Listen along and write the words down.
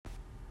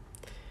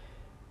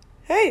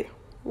Hey,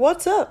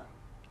 what's up?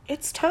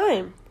 It's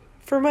time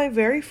for my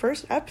very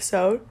first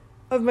episode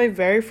of my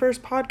very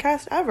first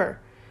podcast ever,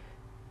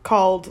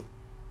 called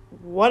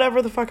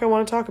whatever the fuck I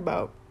want to talk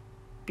about,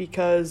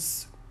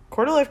 because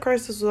quarter life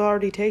crisis was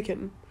already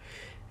taken,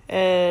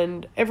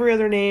 and every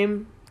other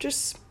name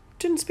just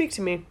didn't speak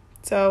to me.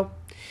 So,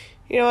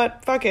 you know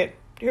what? Fuck it.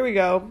 Here we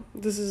go.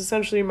 This is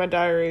essentially my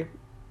diary.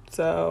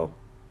 So,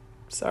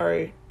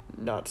 sorry,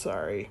 not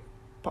sorry,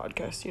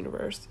 podcast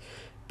universe.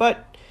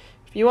 But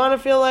if you want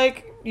to feel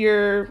like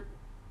you're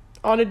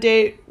on a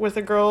date with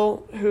a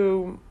girl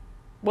who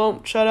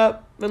won't shut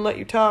up and let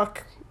you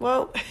talk,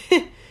 well,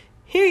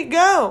 here you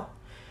go.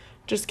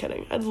 Just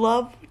kidding. I'd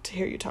love to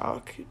hear you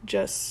talk.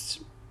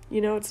 Just,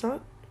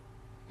 we're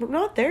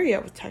not there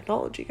yet with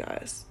technology,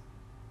 guys.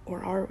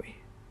 Or are we?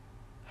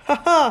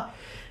 Haha.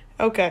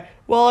 Okay.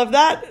 Well, if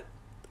that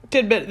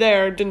tidbit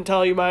there didn't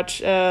tell you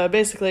much,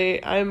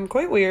 basically, I'm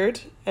quite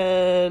weird,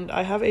 and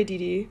I have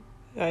ADD.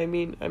 I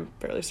mean, I'm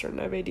fairly certain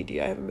I have ADD.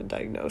 I haven't been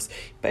diagnosed.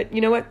 But you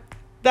know what?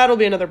 That'll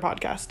be another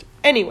podcast.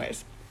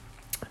 Anyways,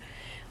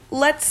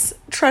 let's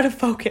try to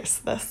focus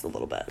this a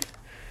little bit.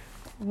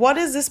 What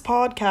is this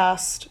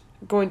podcast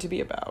going to be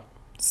about?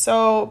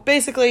 So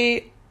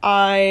basically,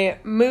 I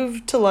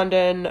moved to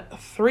London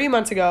 3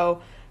 months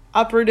ago,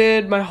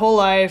 uprooted my whole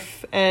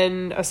life,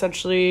 and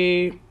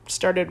essentially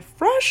started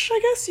fresh, I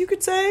guess you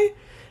could say.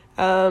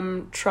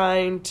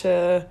 Trying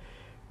to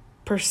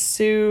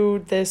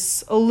pursue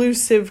this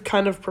elusive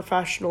kind of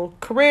professional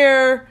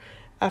career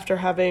after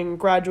having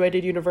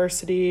graduated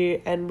university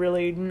and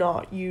really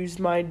not used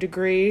my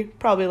degree,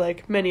 probably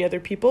like many other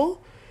people,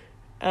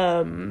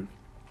 for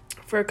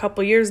a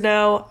couple years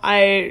now.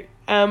 I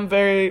am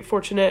very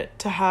fortunate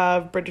to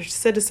have British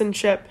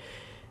citizenship,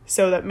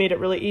 so that made it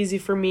really easy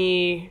for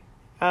me.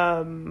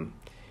 Long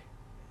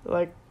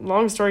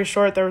story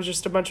short, there was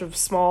just a bunch of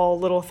small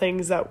little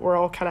things that were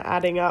all kind of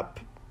adding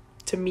up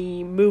to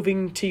me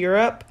moving to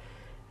Europe,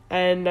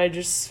 and I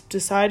just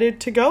decided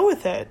to go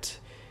with it.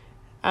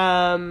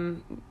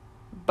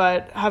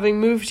 But having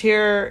moved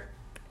here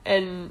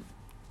and,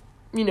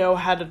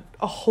 had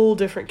a whole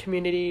different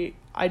community,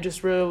 I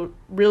just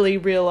really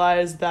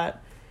realized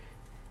that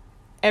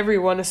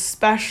everyone,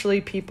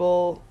 especially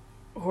people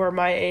who are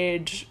my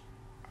age,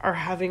 are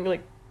having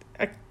like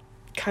a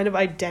kind of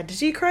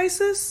identity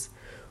crisis,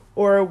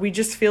 or we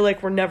just feel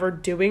like we're never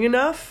doing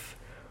enough,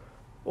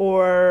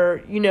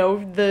 or, we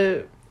don't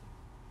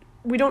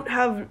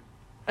have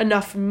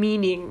enough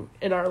meaning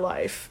in our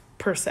life,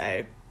 per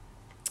se.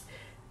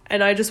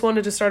 And I just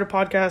wanted to start a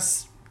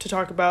podcast to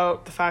talk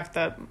about the fact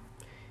that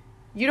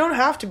you don't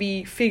have to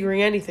be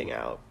figuring anything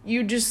out.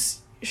 You just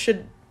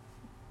should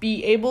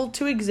be able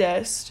to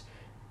exist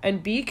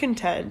and be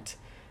content,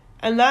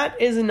 and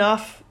that is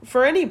enough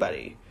for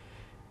anybody.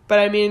 But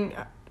I mean,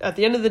 at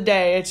the end of the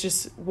day, it's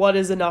just what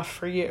is enough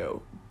for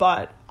you.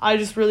 But I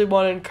just really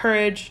want to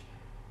encourage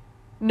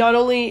not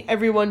only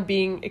everyone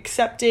being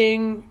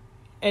accepting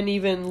and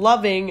even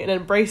loving and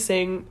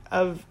embracing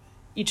of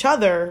each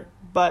other,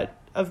 but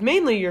of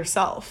mainly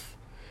yourself.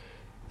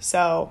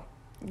 So,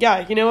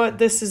 yeah, you know what?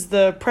 This is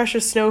the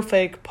Precious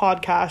Snowflake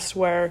podcast,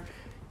 where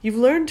you've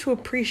learned to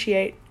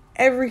appreciate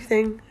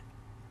everything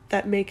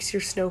that makes your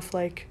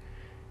snowflake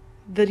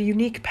the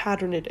unique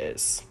pattern it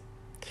is.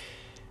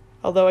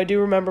 Although I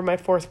do remember my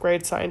 4th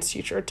grade science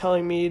teacher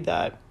telling me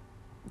that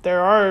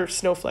there are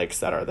snowflakes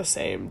that are the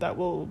same, that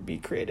will be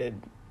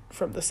created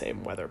from the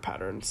same weather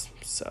patterns.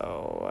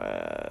 So,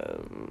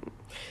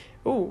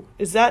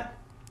 is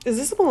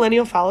this a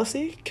millennial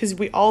fallacy? Because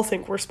we all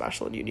think we're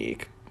special and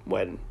unique,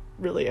 when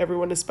really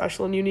everyone is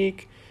special and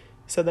unique.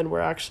 So then we're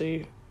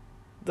actually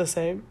the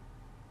same.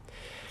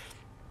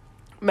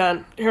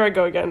 Man, here I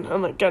go again.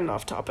 I'm like getting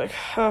off topic.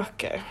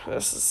 Okay,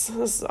 this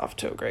is off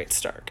to a great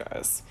start,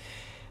 guys.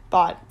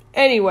 But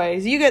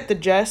anyways, you get the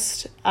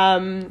gist.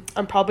 I'm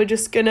probably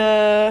just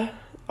gonna.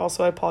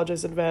 Also, I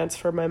apologize in advance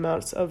for my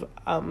amounts of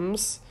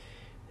ums.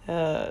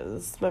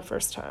 This is my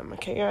first time.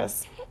 Okay,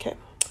 guys. Okay.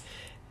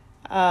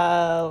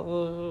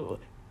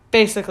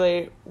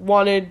 Basically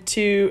wanted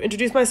to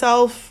introduce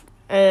myself,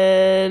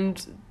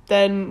 and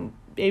then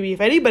maybe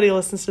if anybody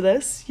listens to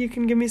this, you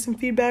can give me some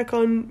feedback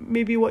on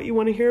maybe what you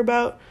want to hear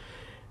about.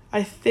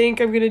 I think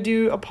I'm going to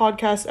do a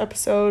podcast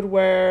episode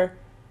where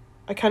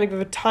I kind of give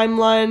a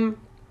timeline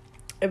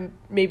and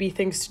maybe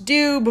things to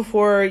do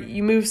before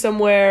you move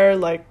somewhere,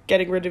 like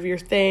getting rid of your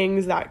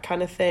things, that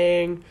kind of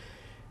thing.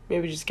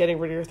 Maybe just getting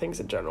rid of your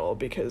things in general,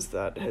 because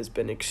that has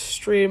been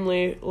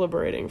extremely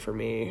liberating for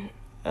me.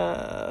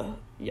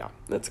 Yeah,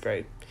 that's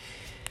great.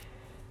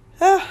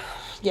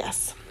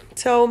 Yes.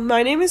 So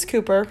my name is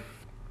Cooper.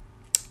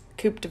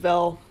 Coop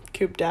DeVille,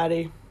 Coop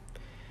Daddy.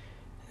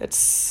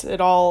 It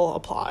all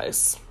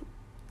applies.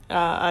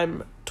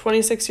 I'm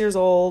 26 years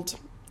old.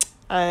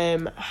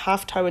 I'm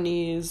half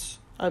Taiwanese.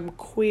 I'm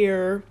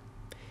queer.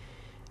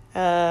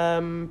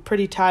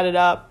 Pretty tatted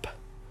up.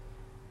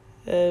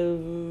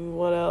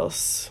 What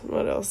else?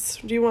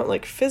 Do you want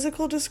like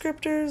physical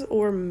descriptors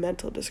or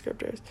mental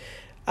descriptors?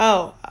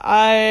 Oh,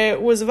 I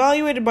was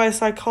evaluated by a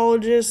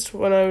psychologist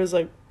when I was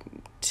like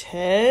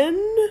 10.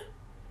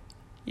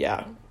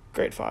 Yeah,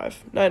 grade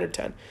 5, 9 or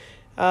 10.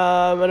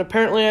 And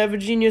apparently I have a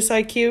genius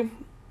IQ.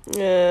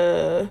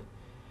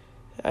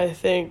 I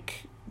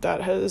think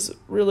that has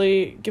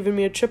really given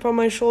me a chip on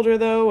my shoulder,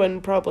 though,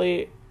 and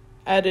probably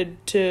added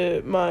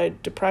to my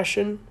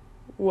depression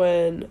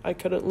when I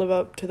couldn't live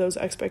up to those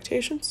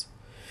expectations.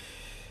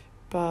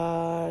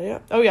 But, yeah.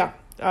 Oh, yeah.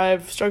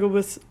 I've struggled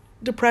with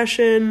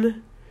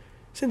depression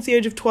since the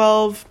age of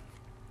 12.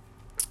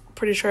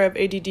 Pretty sure I have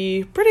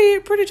ADD.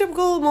 Pretty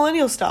typical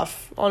millennial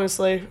stuff,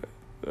 honestly,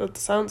 with the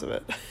sounds of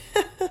it.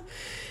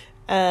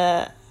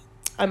 I'm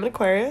an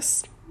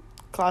Aquarius,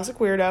 classic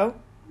weirdo.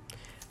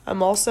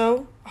 I'm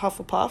also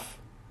Hufflepuff.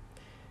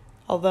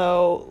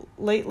 Although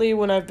lately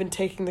when I've been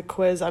taking the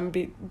quiz, I've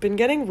been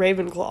getting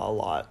Ravenclaw a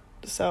lot.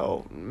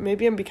 So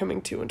maybe I'm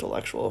becoming too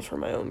intellectual for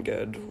my own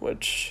good,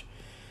 which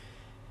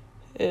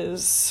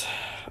is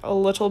a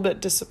little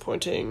bit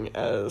disappointing,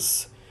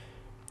 as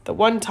the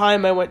one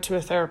time I went to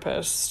a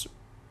therapist,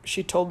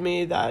 she told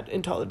me that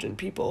intelligent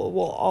people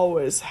will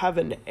always have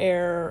an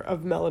air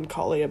of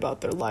melancholy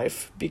about their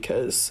life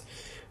because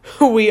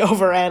we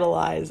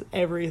overanalyze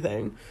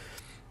everything,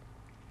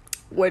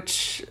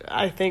 which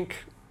I think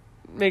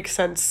makes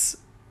sense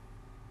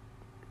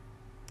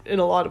in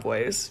a lot of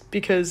ways,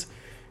 because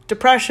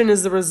depression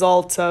is the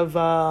result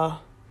of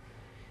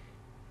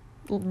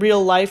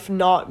real life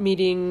not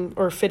meeting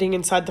or fitting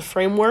inside the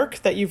framework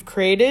that you've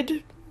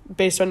created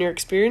based on your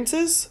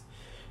experiences.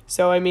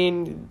 So, I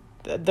mean,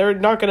 they're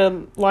not going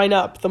to line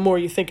up the more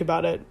you think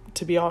about it,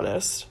 to be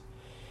honest.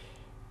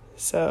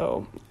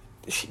 So,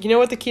 you know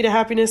what the key to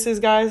happiness is,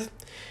 guys?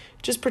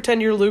 Just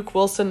pretend you're Luke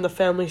Wilson, the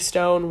Family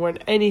Stone, when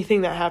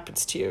anything that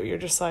happens to you, you're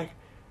just like,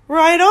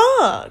 right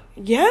on,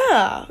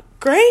 yeah,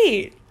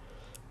 great.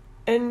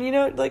 And, you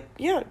know, like,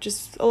 yeah,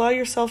 just allow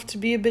yourself to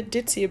be a bit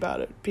ditzy about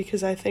it,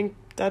 because I think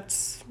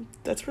that's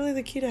really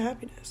the key to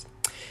happiness.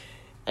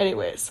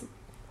 Anyways,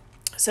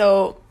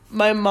 so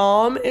my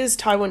mom is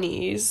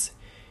Taiwanese.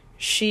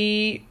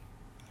 She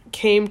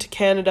came to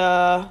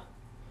Canada.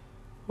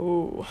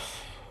 Ooh,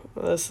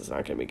 this is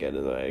not going to be good.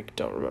 I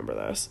don't remember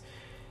this.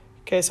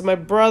 Okay, so my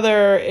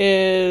brother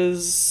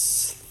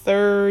is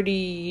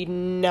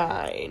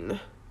 39.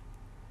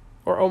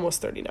 Or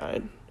almost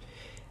 39.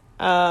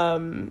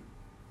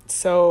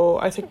 So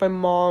I think my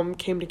mom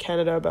came to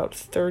Canada about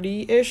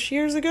 30-ish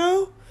years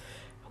ago.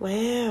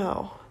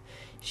 Wow.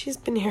 She's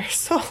been here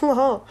so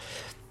long.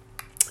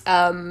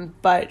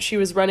 But she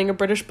was running a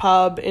British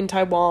pub in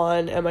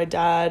Taiwan, and my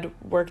dad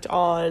worked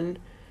on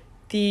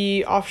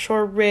the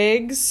offshore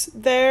rigs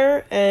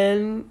there,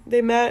 and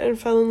they met and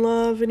fell in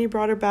love, and he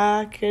brought her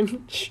back,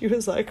 and she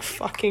was like,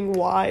 fucking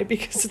why?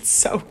 Because it's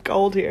so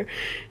cold here.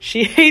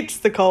 She hates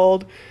the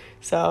cold.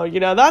 So, you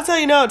know, that's how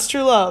you know it's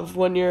true love,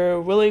 when you're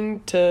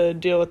willing to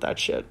deal with that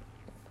shit.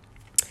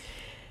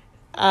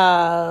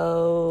 I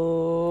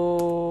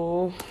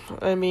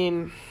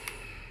mean,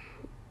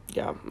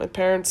 yeah, my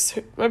parents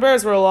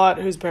were a lot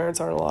whose parents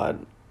aren't a lot.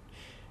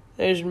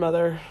 The Asian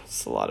mother,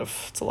 it's a lot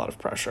of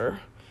pressure.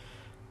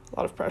 A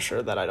lot of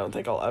pressure that I don't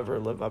think I'll ever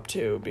live up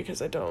to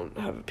because I don't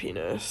have a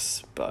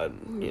penis. But,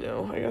 you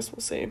know, I guess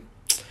we'll see.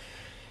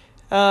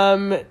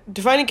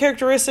 Defining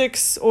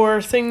characteristics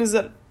or things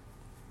that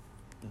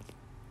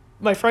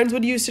my friends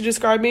would use to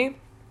describe me.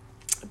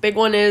 A big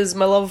one is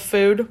my love of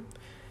food.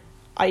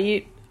 I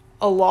eat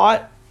a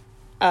lot.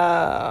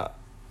 I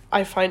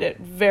find it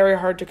very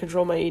hard to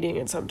control my eating,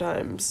 and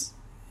sometimes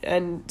I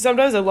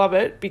love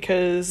it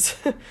because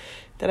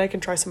then I can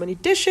try so many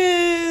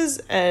dishes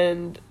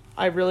and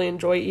I really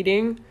enjoy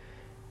eating.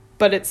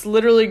 But it's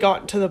literally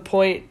gotten to the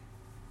point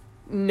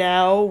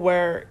now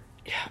where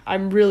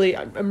I'm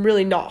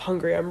really not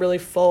hungry. I'm really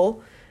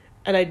full,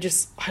 and I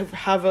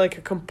have like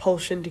a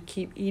compulsion to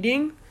keep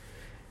eating,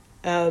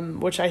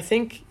 which I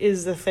think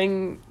is the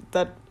thing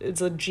that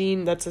it's a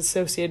gene that's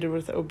associated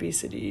with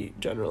obesity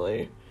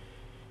generally.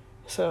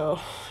 So,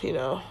 you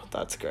know,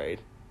 that's great.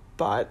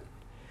 But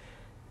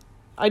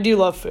I do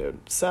love food,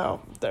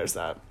 so there's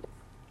that.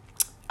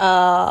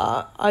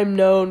 I'm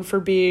known for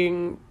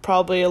being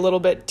probably a little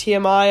bit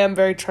TMI. I'm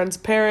very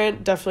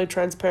transparent, definitely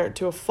transparent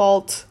to a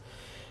fault.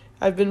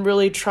 I've been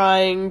really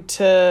trying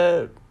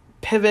to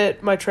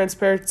pivot my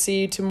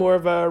transparency to more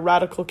of a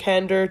radical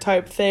candor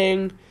type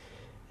thing.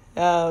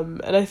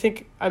 And I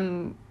think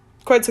I'm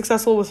quite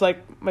successful with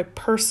like my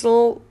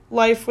personal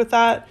life with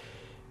that.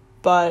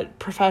 But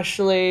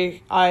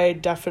professionally, I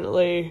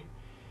definitely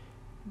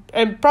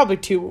am probably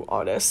too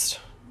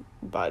honest.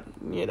 But,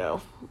 you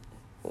know,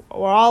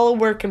 we're all a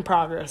work in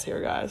progress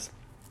here, guys.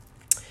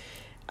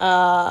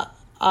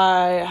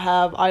 I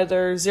have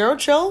either zero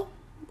chill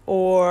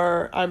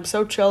or I'm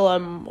so chill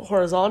I'm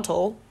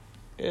horizontal,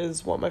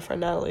 is what my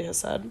friend Natalie has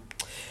said,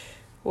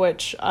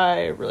 which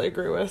I really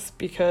agree with,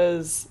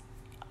 because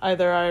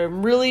either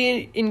I'm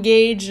really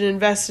engaged and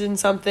invested in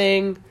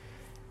something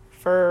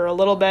for a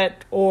little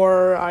bit,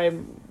 or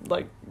I'm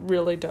like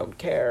really don't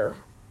care.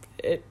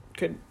 It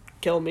could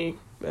kill me,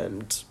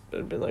 and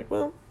I'd be like,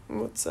 well,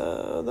 that's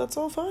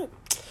all fine.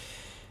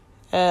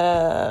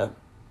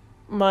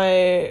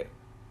 My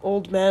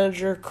old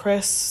manager,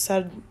 Chris,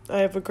 said I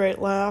have a great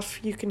laugh.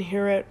 You can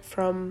hear it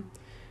from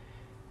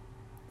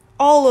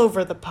all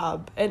over the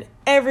pub, and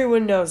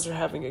everyone knows they're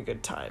having a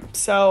good time.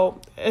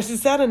 So,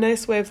 is that a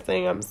nice way of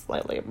saying I'm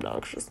slightly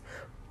obnoxious?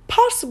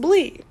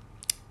 Possibly.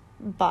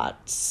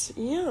 But,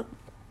 yeah.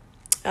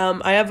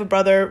 I have a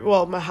brother,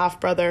 well, my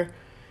half-brother.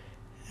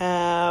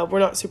 We're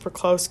not super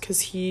close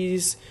because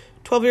he's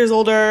 12 years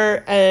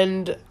older,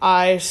 and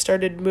I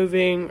started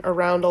moving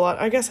around a lot.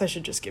 I guess I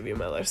should just give you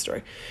my life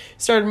story.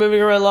 Started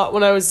moving around a lot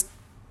when I was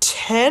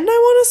 10, I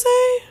want to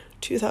say.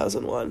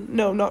 2001.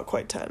 No, not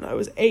quite 10. I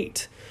was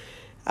 8.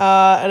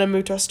 And I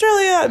moved to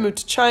Australia, I moved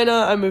to China,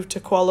 I moved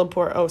to Kuala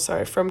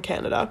Lumpur, from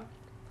Canada.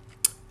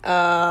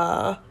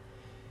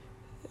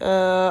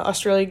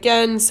 Australia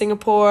again,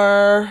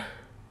 Singapore.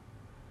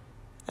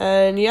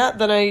 And yeah,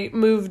 then I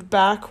moved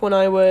back when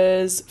I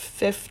was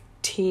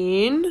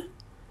 15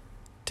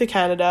 to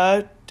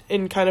Canada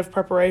in kind of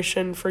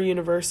preparation for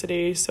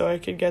university, so I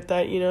could get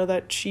that,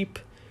 that cheap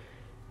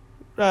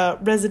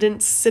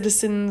residence,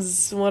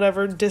 citizens,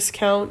 whatever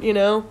discount,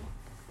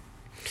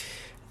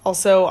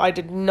 Also, I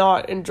did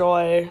not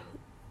enjoy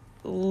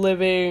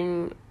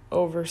living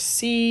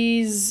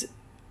overseas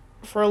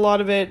for a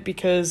lot of it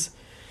because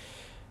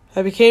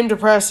I became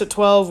depressed at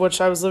 12, which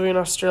I was living in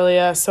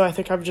Australia, so I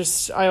think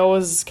I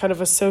always kind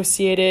of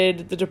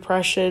associated the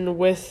depression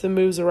with the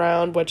moves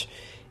around, which,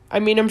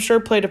 I'm sure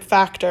played a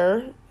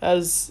factor,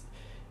 since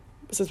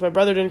my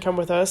brother didn't come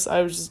with us,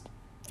 I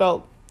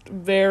felt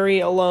very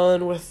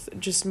alone with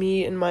just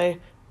me and my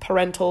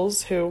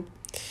parentals, who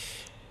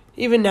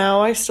even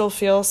now I still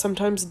feel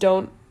sometimes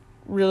don't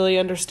really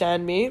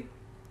understand me.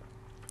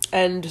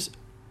 And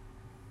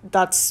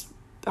that's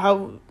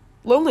how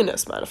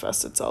loneliness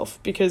manifests itself,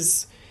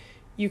 because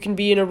you can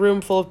be in a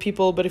room full of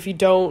people, but if you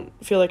don't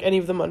feel like any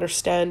of them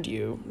understand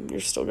you, you're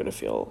still going to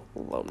feel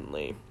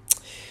lonely.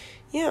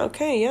 Yeah,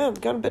 okay, it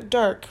got a bit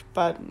dark,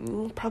 but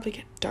it'll probably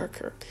get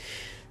darker.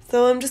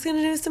 So I'm just going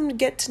to do some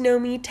get to know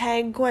me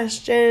tag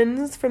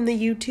questions from the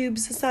YouTube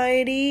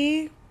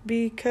Society,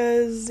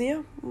 because,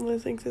 I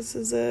think this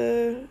is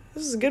a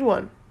good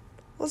one.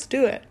 Let's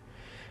do it.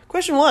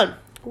 Question 1.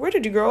 Where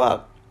did you grow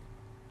up?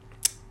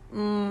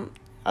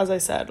 As I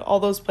said, all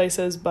those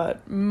places,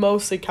 but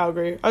mostly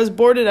Calgary. I was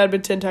born in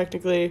Edmonton,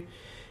 technically.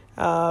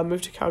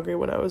 Moved to Calgary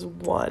when I was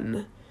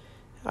 1.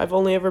 I've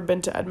only ever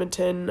been to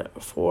Edmonton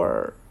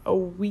for a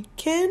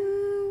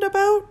weekend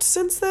about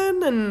since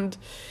then, and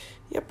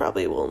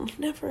probably will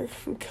never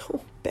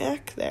go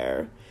back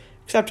there,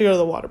 except to go to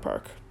the water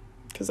park,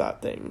 because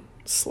that thing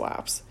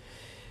slaps.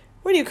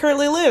 Where do you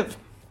currently live?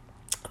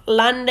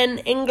 London,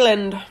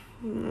 England.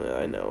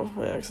 I know,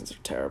 my accents are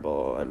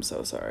terrible. I'm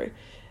so sorry.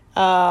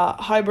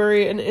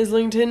 Highbury and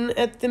Islington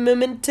at the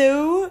moment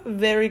too.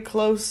 Very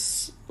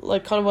close,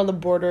 like kind of on the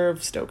border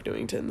of Stoke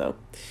Newington though.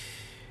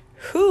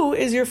 Who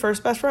is your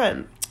first best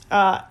friend?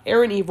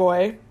 Aaron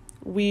Evoy.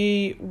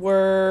 We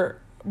were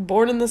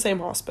born in the same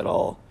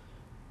hospital.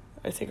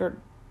 I think our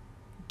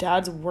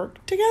dads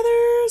worked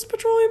together as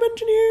petroleum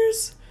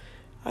engineers.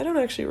 I don't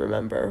actually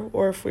remember,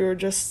 or if we were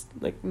just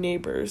like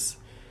neighbors.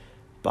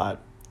 But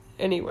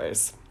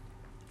anyways,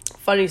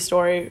 funny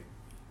story.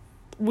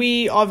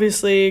 We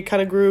obviously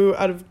kind of grew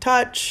out of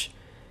touch,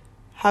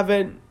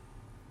 haven't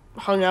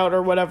hung out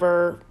or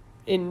whatever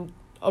in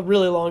a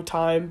really long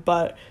time,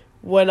 but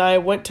when I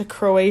went to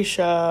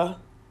Croatia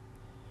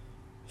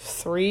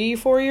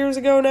 3-4 years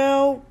ago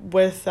now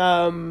with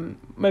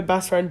my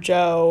best friend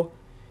Joe,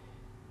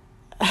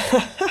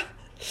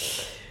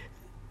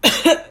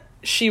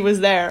 she was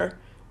there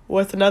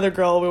with another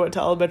girl we went to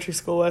elementary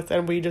school with,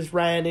 and we just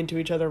ran into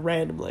each other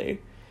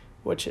randomly,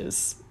 which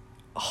is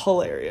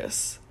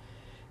hilarious.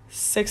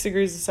 6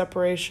 degrees of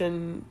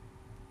separation,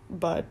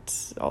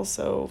 but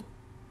also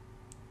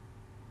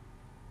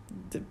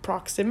the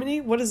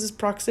proximity? What is this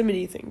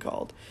proximity thing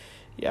called?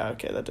 Yeah,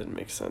 okay, that didn't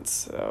make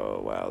sense.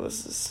 Oh, wow,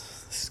 this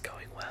is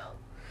going well.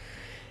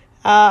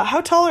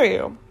 How tall are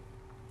you?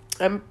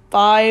 I'm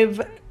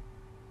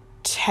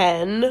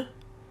 5'10",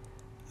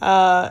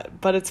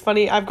 but it's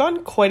funny, I've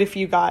gotten quite a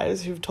few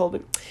guys who've told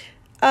me,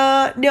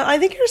 no, I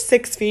think you're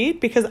 6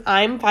 feet because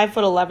I'm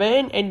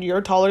 5'11" and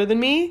you're taller than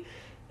me.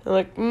 I'm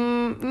like,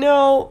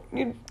 no,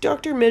 your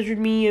doctor measured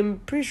me, I'm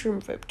pretty sure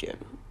I'm 5'10".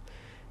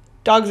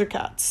 Dogs or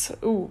cats?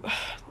 Ooh,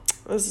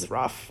 this is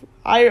rough.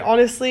 I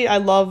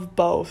love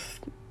both.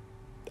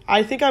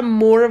 I think I'm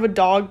more of a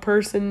dog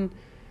person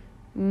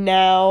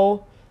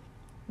now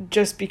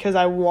just because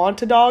I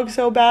want a dog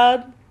so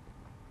bad.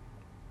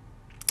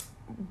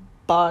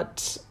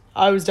 But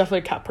I was definitely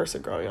a cat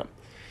person growing up.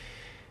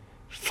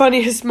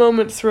 Funniest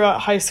moment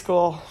throughout high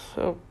school?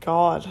 Oh,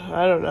 God,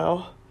 I don't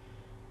know.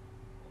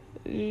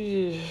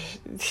 The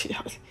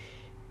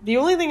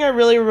only thing I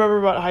really remember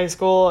about high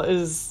school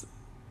is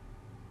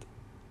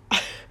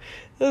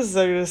this is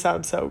going to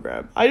sound so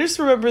grim. I just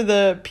remember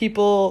the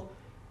people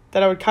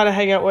that I would kind of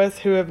hang out with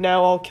who have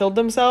now all killed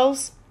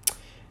themselves.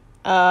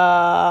 So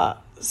I'm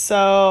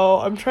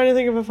trying to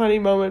think of a funny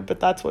moment, but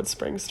that's what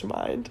springs to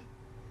mind.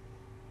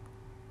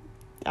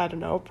 I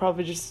don't know,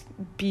 probably just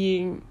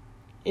being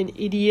an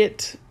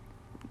idiot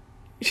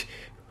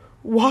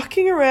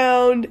walking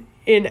around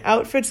in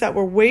outfits that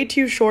were way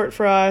too short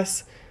for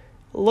us,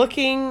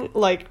 looking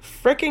like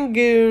frickin'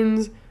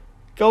 goons,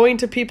 going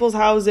to people's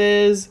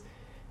houses,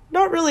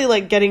 not really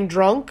like getting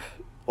drunk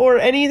or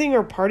anything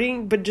or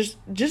partying, but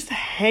just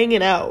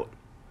hanging out.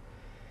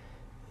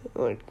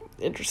 Like,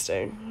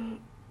 interesting.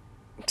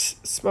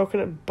 Smoking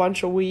a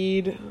bunch of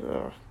weed.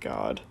 Oh,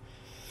 God.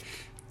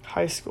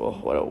 High school.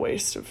 What a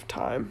waste of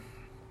time.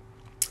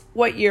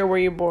 What year were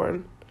you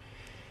born?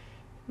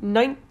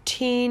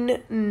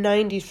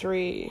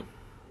 1993.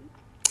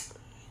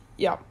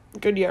 Yeah,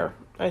 good year.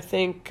 I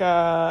think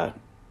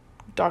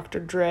Dr.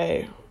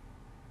 Dre,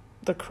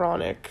 The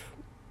Chronic,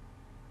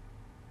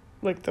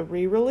 like the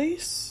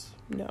re-release?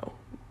 No,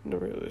 the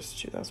re-release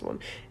 2001.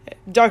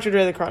 Dr.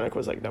 Dre, The Chronic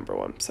was like number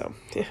one, so.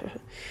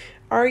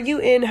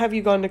 Have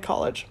you gone to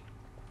college?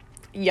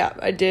 Yeah,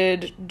 I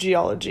did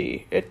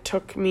geology. It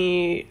took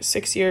me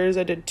 6 years.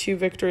 I did 2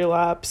 victory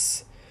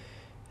laps.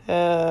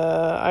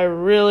 I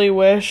really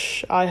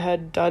wish I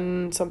had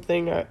done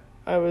something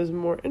I was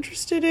more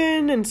interested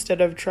in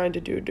instead of trying to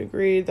do a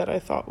degree that I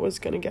thought was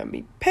going to get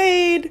me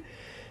paid.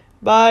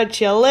 But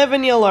you live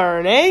and you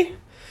learn, eh?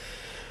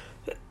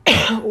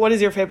 What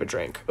is your favorite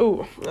drink?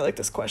 Ooh, I like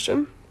this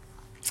question,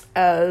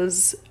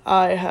 as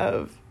I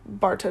have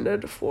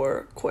bartended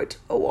for quite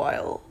a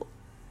while.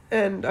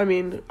 And, I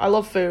mean, I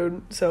love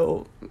food,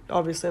 so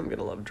obviously I'm going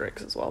to love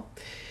drinks as well.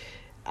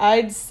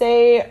 I'd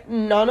say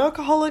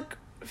non-alcoholic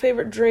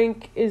favorite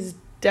drink is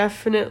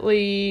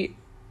definitely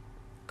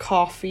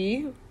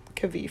coffee,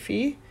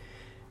 Cavifi.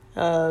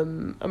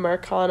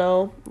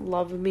 Americano,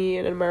 love me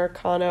an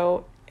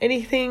Americano.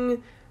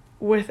 Anything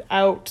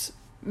without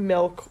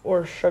milk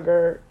or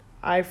sugar,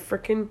 I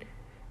freaking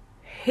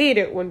hate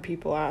it when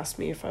people ask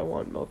me if I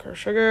want milk or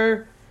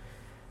sugar.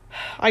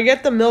 I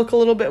get the milk a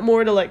little bit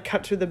more to like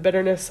cut through the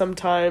bitterness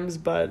sometimes,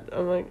 but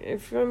I'm like,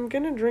 if I'm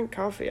gonna drink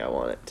coffee, I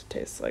want it to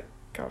taste like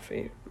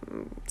coffee.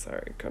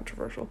 Sorry,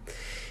 controversial.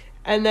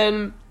 And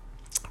then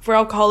for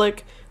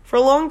alcoholic, for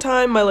a long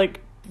time, my like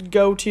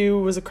go-to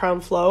was a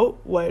Crown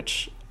Float,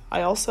 which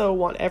I also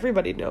want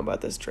everybody to know about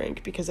this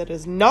drink because it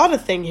is not a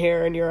thing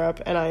here in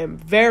Europe, and I am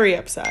very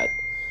upset.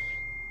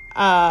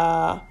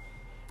 But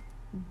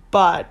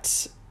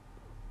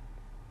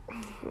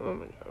oh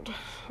my God,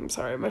 I'm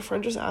sorry. My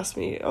friend just asked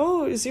me,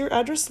 "Oh, is your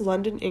address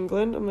London,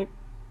 England?" I'm like,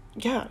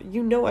 "Yeah,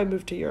 you know I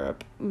moved to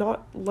Europe,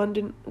 not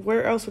London.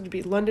 Where else would it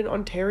be? London,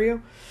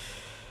 Ontario?"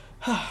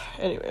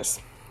 Anyways,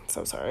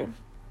 so sorry.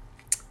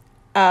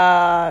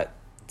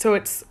 So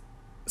it's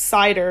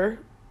cider.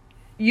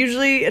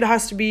 Usually it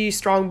has to be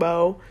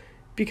Strongbow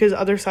because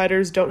other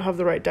ciders don't have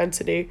the right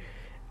density.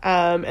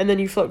 And then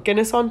you float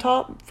Guinness on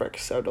top. Frick,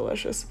 so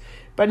delicious.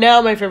 But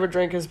now my favorite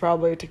drink is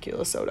probably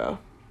tequila soda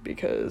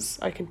because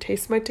I can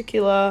taste my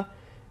tequila,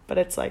 but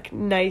it's like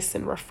nice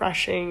and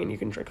refreshing and you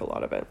can drink a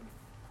lot of it.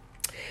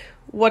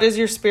 What is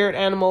your spirit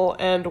animal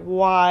and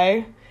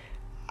why?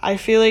 I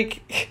feel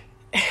like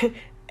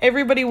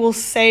everybody will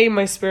say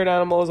my spirit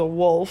animal is a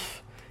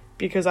wolf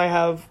because I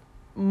have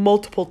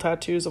multiple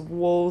tattoos of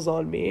wolves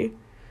on me.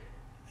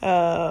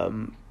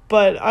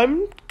 But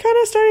I'm kind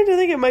of starting to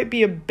think it might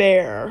be a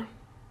bear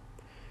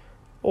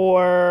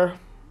or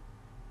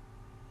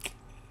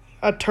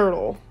a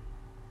turtle.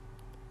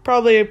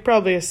 Probably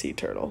a sea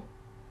turtle.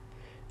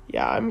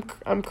 Yeah,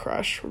 I'm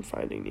Crush from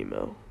Finding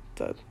Nemo.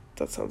 That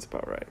sounds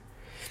about right.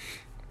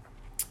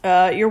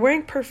 You're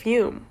wearing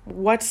perfume.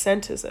 What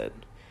scent is it?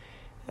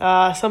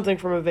 Something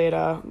from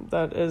Aveda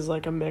that is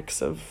like a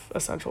mix of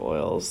essential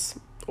oils.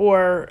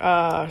 Or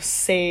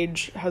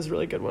Sage has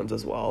really good ones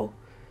as well.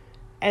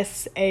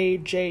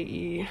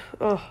 Sage.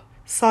 Oh,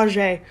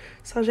 Sage.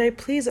 Sage,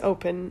 please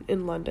open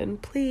in London,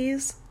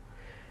 please.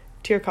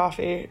 Tier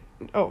Coffee.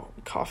 Oh,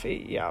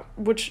 coffee, yeah.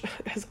 Which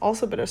has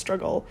also been a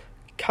struggle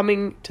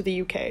coming to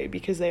the UK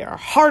because they are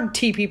hard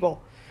tea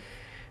people.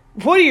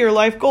 What are your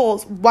life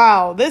goals?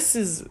 Wow, this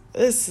is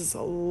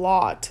a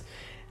lot.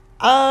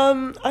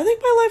 I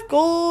think my life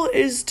goal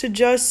is to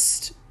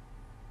just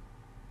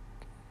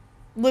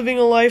living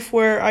a life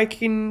where I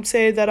can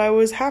say that I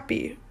was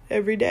happy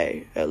every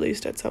day, at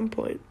least at some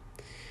point.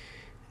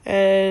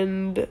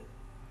 And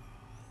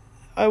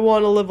I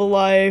want to live a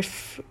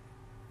life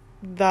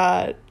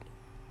that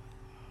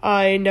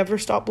I never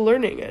stop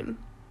learning in.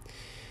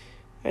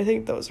 I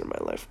think those are my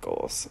life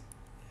goals.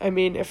 I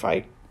mean, if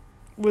I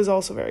was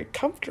also very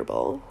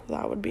comfortable,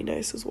 that would be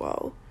nice as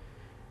well.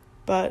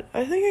 But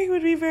I think I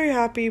would be very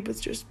happy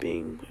with just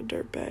being a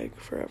dirtbag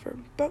forever.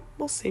 But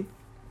we'll see.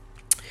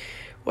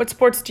 What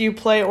sports do you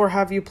play or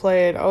have you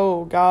played?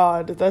 Oh,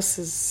 God, this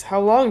is... How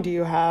long do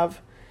you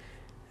have?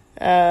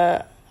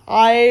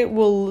 I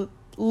will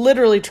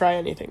literally try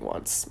anything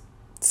once.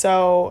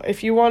 So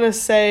if you want to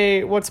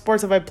say what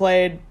sports have I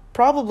played,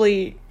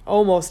 probably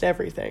almost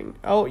everything.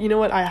 Oh, you know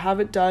what? I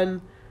haven't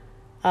done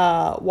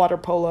water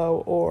polo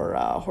or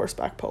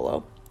horseback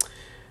polo.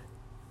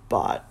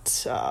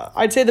 But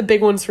I'd say the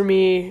big ones for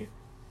me,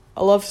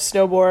 I love to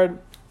snowboard.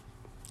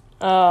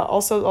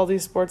 Also, all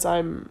these sports,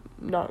 I'm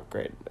not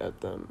great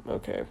at them.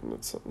 Okay,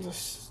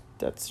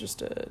 that's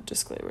just a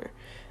disclaimer.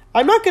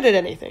 I'm not good at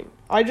anything.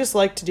 I just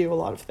like to do a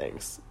lot of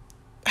things.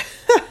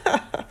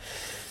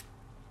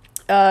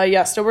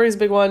 Snowboarding is a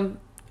big one.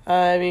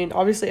 I mean,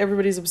 obviously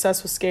everybody's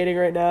obsessed with skating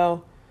right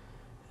now.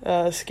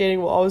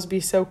 Skating will always be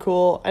so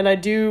cool. And I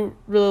do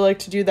really like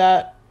to do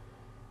that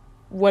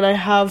when I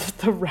have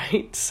the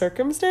right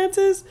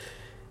circumstances,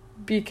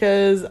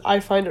 because I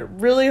find it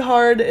really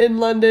hard in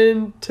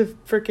London to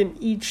freaking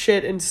eat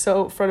shit in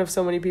front of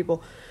so many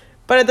people.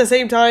 But at the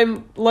same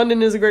time,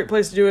 London is a great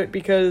place to do it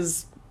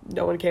because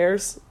no one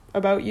cares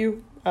about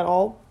you at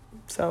all.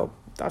 So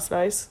that's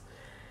nice.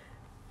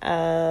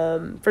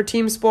 For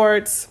team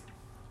sports,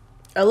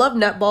 I love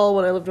netball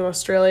when I lived in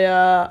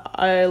Australia.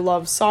 I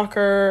love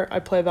soccer. I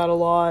play that a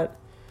lot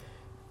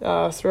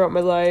throughout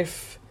my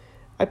life.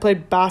 I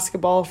played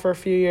basketball for a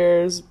few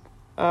years.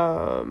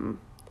 For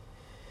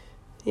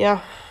a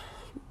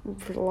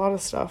lot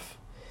of stuff.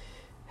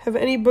 Have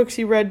any books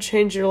you read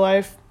changed your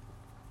life?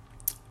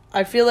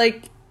 I feel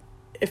like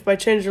if by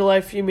change your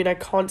life you mean I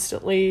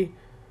constantly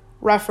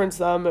reference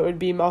them, it would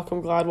be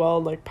Malcolm Gladwell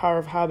and like Power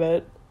of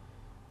Habit.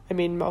 I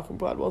mean Malcolm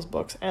Gladwell's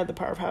books and The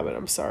Power of Habit.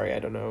 I'm sorry, I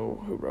don't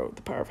know who wrote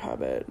The Power of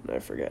Habit. I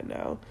forget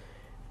now.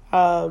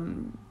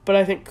 But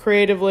I think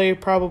creatively,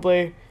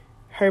 probably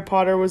Harry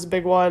Potter was a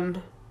big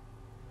one.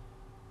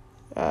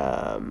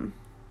 I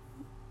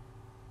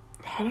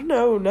don't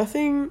know.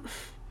 Nothing's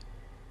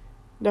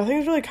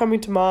really coming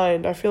to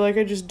mind. I feel like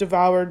I just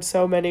devoured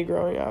so many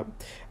growing up.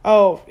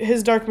 Oh,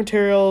 His Dark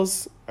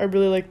Materials. I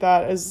really liked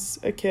that as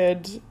a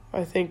kid.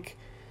 I think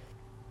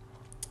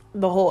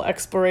the whole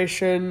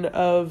exploration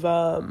of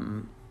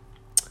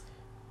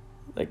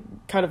like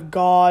kind of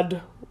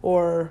God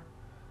or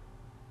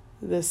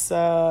this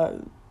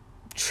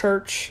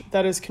church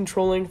that is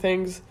controlling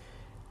things,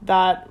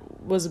 that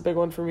was a big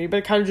one for me. But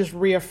it kind of just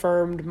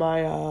reaffirmed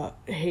my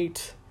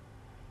hate,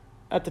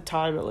 at the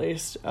time at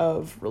least,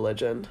 of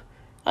religion.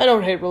 I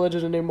don't hate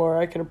religion anymore.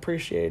 I can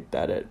appreciate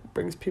that it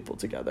brings people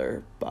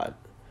together, but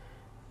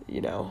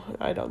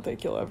I don't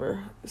think you'll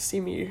ever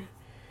see me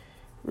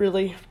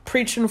really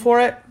preaching for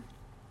it.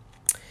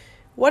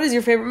 What is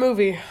your favorite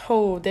movie?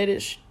 Oh, that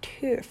is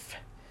tough.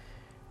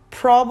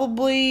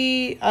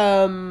 Probably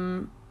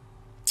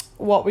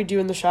What We Do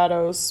in the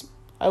Shadows.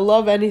 I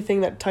love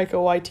anything that Taika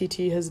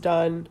Waititi has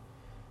done.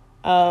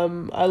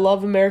 I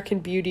love American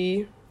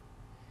Beauty.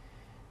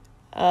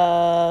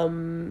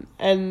 And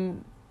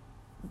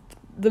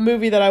the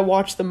movie that I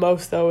watch the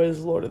most, though,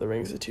 is Lord of the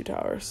Rings: The Two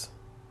Towers.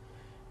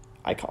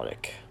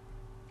 Iconic.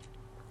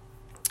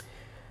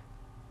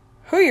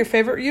 Who are your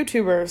favorite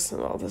YouTubers?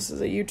 Well, this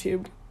is a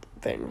YouTube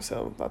thing,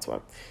 so that's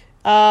why.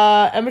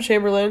 Emma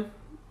Chamberlain.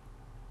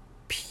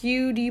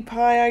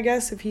 PewDiePie, I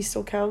guess, if he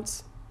still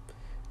counts,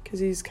 because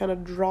he's kind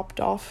of dropped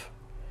off.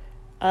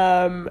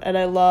 And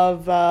I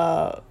love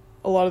a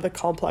lot of the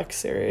Complex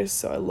series,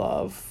 so I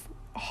love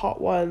Hot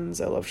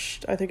Ones. I love,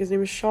 I think his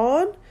name is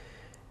Sean.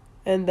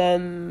 And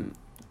then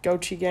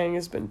Gochi Gang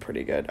has been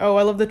pretty good. Oh,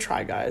 I love the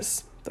Try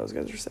Guys. Those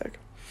guys are sick.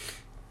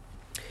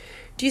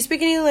 Do you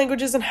speak any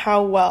languages and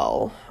how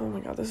well? Oh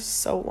my god, this is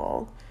so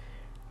long.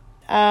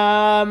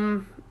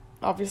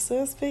 Obviously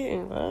I speak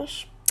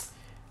English.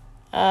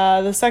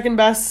 The second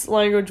best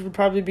language would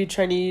probably be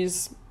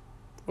Chinese,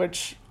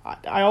 which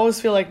I always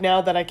feel like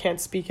now that I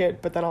can't speak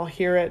it, but then I'll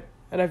hear it,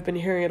 and I've been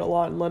hearing it a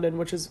lot in London,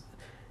 which is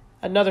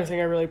another thing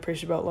I really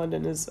appreciate about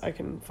London, is I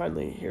can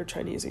finally hear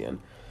Chinese again.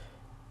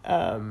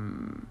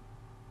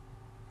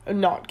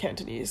 Not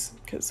Cantonese,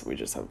 because we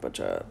just have a bunch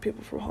of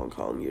people from Hong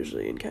Kong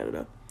usually in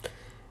Canada.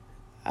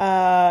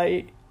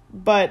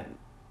 But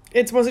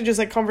it's mostly just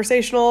like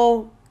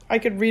conversational. I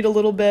could read a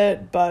little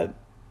bit, but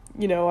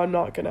I'm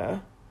not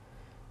gonna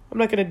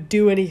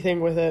do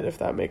anything with it, if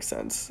that makes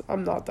sense.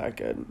 I'm not that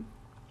good.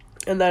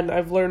 And then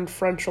I've learned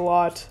French a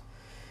lot,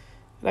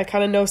 and I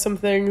kind of know some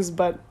things,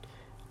 but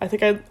I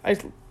think I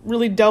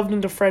really delved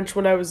into French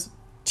when I was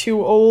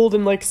too old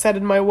and set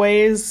in my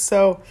ways,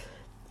 so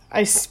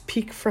I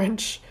speak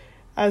French,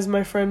 as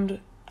my friend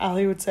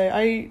Ali would say.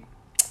 I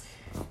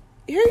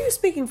hear you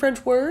speaking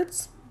French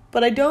words,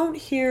 but I don't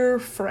hear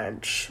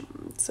French,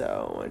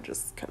 so I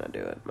just kind of do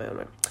it my own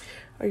way.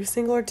 Are you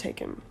single or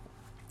taken?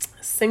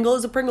 Single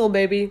as a Pringle,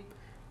 baby,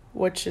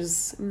 which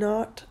is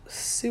not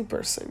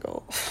super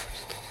single.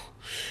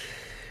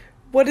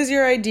 What is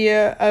your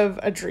idea of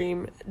a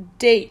dream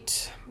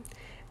date?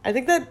 I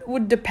think that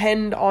would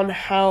depend on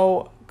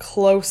how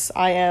close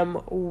I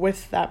am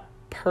with that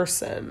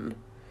person.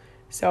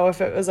 So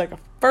if it was a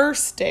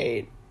first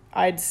date,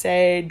 I'd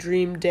say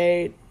dream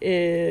date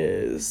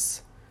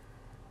is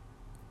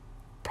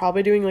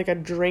probably doing a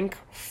drink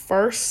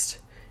first,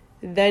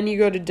 then you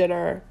go to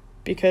dinner,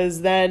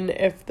 because then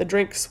if the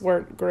drinks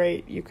weren't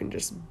great, you can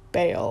just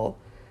bail.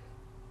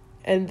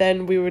 And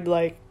then we would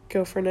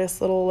go for a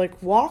nice little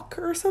walk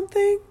or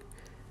something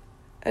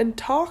and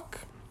talk.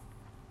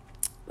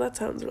 That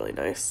sounds really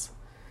nice.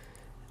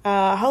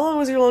 How long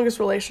was your longest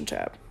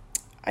relationship?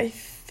 I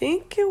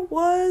think it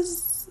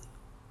was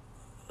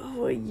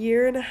a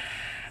year and a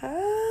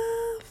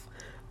half.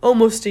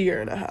 Almost a year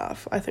and a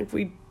half. I think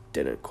we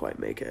didn't quite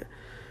make it,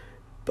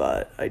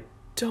 but I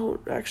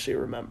don't actually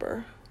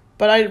remember.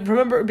 But I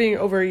remember it being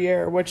over a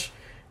year, which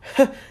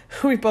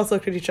we both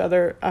looked at each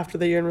other after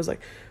the year and was like,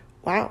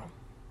 wow,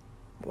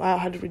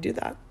 how did we do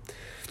that?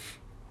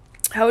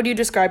 How would you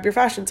describe your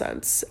fashion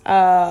sense?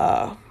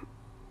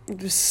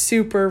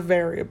 Super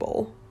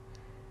variable.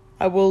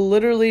 I will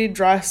literally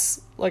dress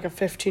like a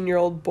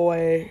 15-year-old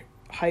boy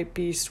hype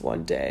beast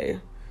one day,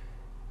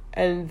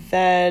 and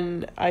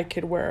then I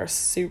could wear a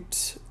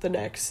suit the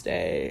next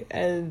day,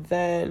 and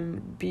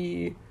then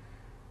be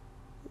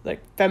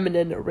like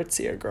feminine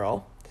Aritzia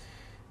girl.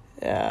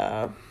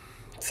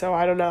 So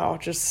I don't know,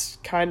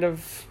 just kind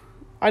of,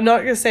 I'm not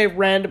gonna say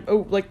random.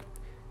 Oh, like,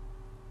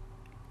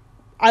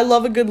 I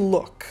love a good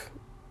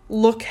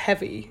look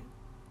heavy,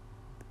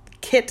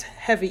 kit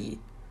heavy.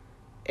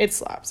 It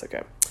slaps.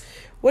 Okay,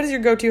 what is your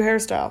go-to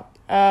hairstyle?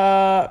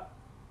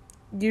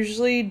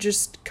 Usually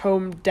just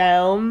combed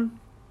down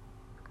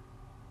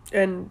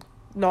and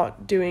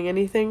not doing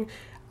anything.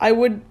 I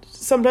would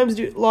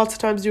lots of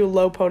times do a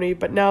low pony,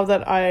 but now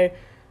that I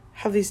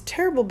have these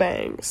terrible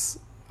bangs,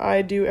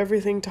 I do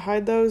everything to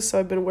hide those, so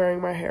I've been wearing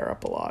my hair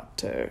up a lot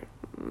to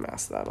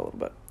mask that a little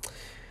bit.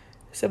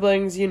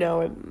 Siblings, you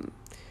know it.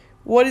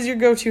 What is your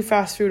go-to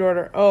fast food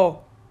order?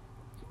 Oh,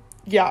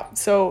 yeah,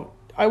 so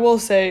I will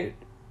say,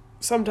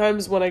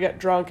 sometimes when I get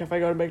drunk, if I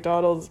go to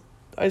McDonald's,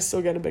 I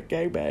still get a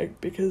McGangbang,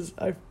 because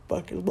I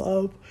fucking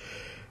love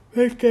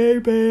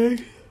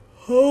McGangbang.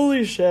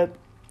 Holy shit.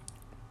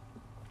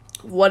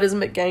 What is a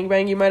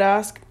McGangbang, you might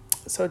ask?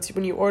 So it's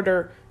when you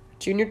order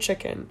junior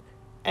chicken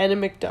and a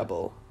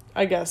McDouble.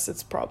 I guess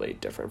it's probably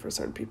different for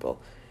certain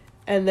people.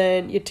 And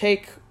then you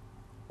take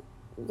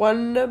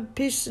one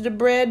piece of the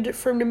bread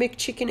from the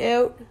McChicken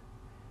out.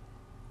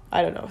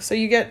 I don't know. So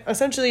you get,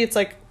 essentially it's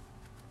like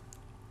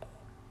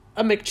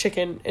a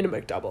McChicken in a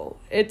McDouble.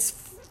 It's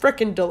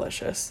frickin'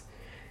 delicious.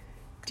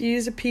 Do you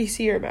use a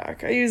PC or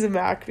Mac? I use a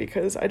Mac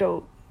because I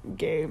don't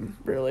game,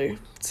 really.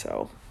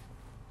 So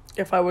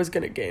if I was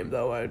gonna game,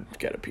 though, I'd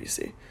get a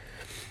PC.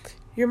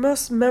 Your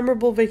most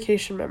memorable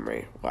vacation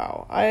memory?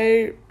 Wow,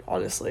 I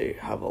honestly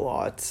have a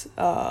lot.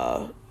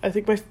 I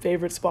think my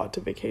favorite spot to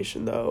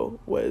vacation, though,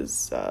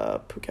 was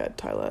Phuket,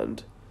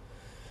 Thailand,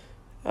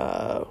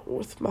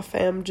 with my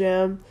fam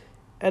jam.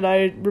 And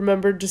I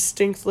remember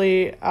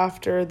distinctly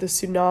after the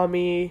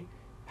tsunami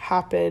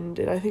happened,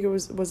 and I think it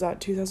was that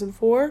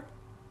 2004?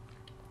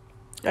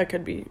 I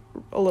could be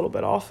a little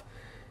bit off.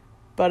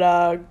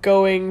 But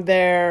going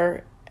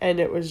there, and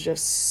it was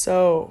just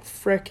so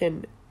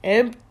frickin'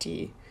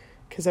 empty,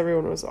 because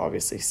everyone was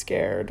obviously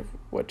scared,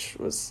 which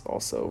was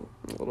also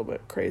a little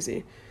bit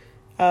crazy.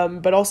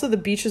 But also the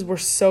beaches were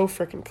so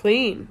frickin'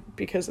 clean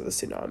because of the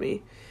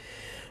tsunami.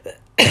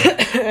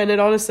 And it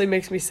honestly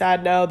makes me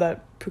sad now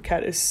that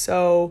Phuket is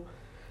so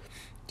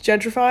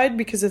gentrified,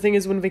 because the thing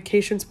is, when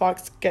vacation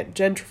spots get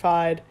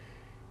gentrified,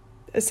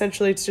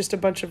 essentially it's just a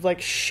bunch of like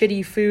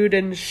shitty food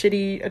and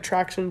shitty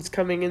attractions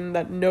coming in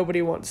that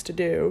nobody wants to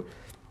do.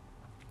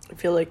 I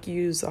feel like you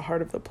use the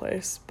heart of the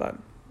place, but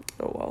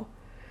oh well.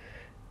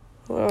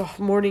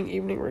 Morning,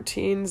 evening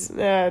routines.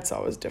 It's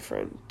always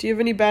different. Do you have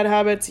any bad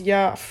habits?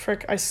 Yeah,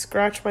 frick, I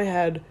scratch my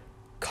head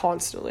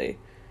constantly.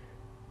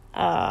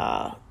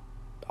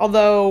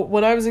 Although,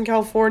 when I was in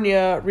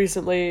California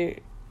recently,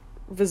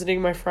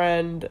 visiting my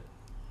friend,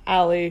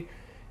 Allie,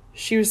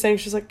 she was saying,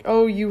 she's like,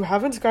 oh, you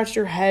haven't scratched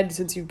your head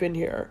since you've been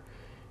here.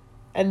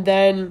 And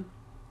then,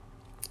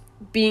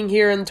 being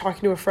here and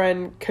talking to a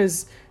friend,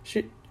 because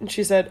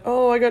she said,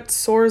 oh, I got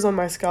sores on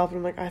my scalp. And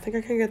I'm like, I think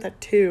I can get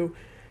that too.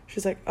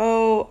 She's like,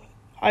 oh,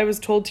 I was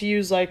told to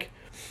use, like,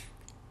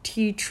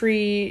 tea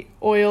tree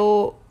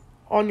oil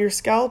on your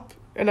scalp.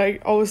 And I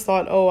always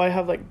thought, oh, I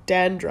have, like,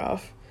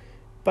 dandruff.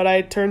 But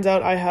it turns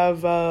out I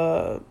have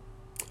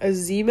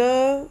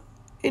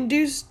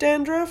eczema-induced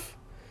dandruff.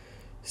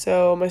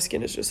 So my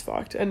skin is just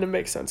fucked. And it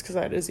makes sense because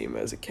I had eczema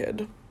as a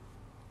kid.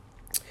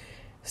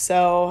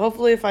 So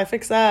hopefully if I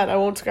fix that, I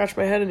won't scratch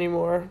my head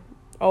anymore.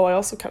 Oh, I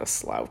also kind of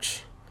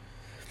slouch.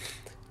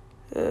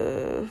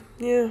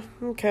 Yeah,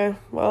 okay.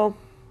 Well,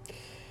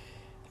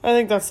 I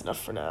think that's enough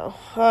for now.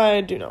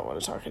 I do not want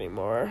to talk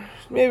anymore.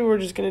 Maybe we're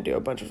just going to do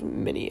a bunch of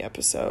mini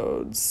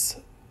episodes.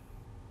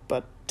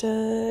 But,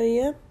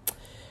 yeah.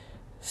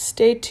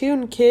 Stay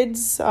tuned,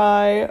 kids.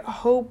 I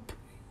hope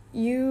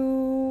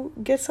you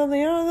get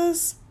something out of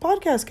this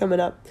podcast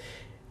coming up.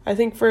 I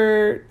think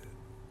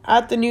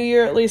at the new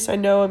year, at least, I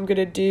know I'm going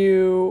to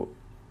do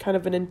kind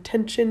of an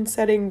intention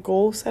setting,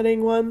 goal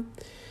setting one.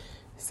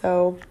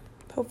 So,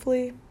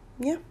 hopefully,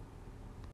 yeah.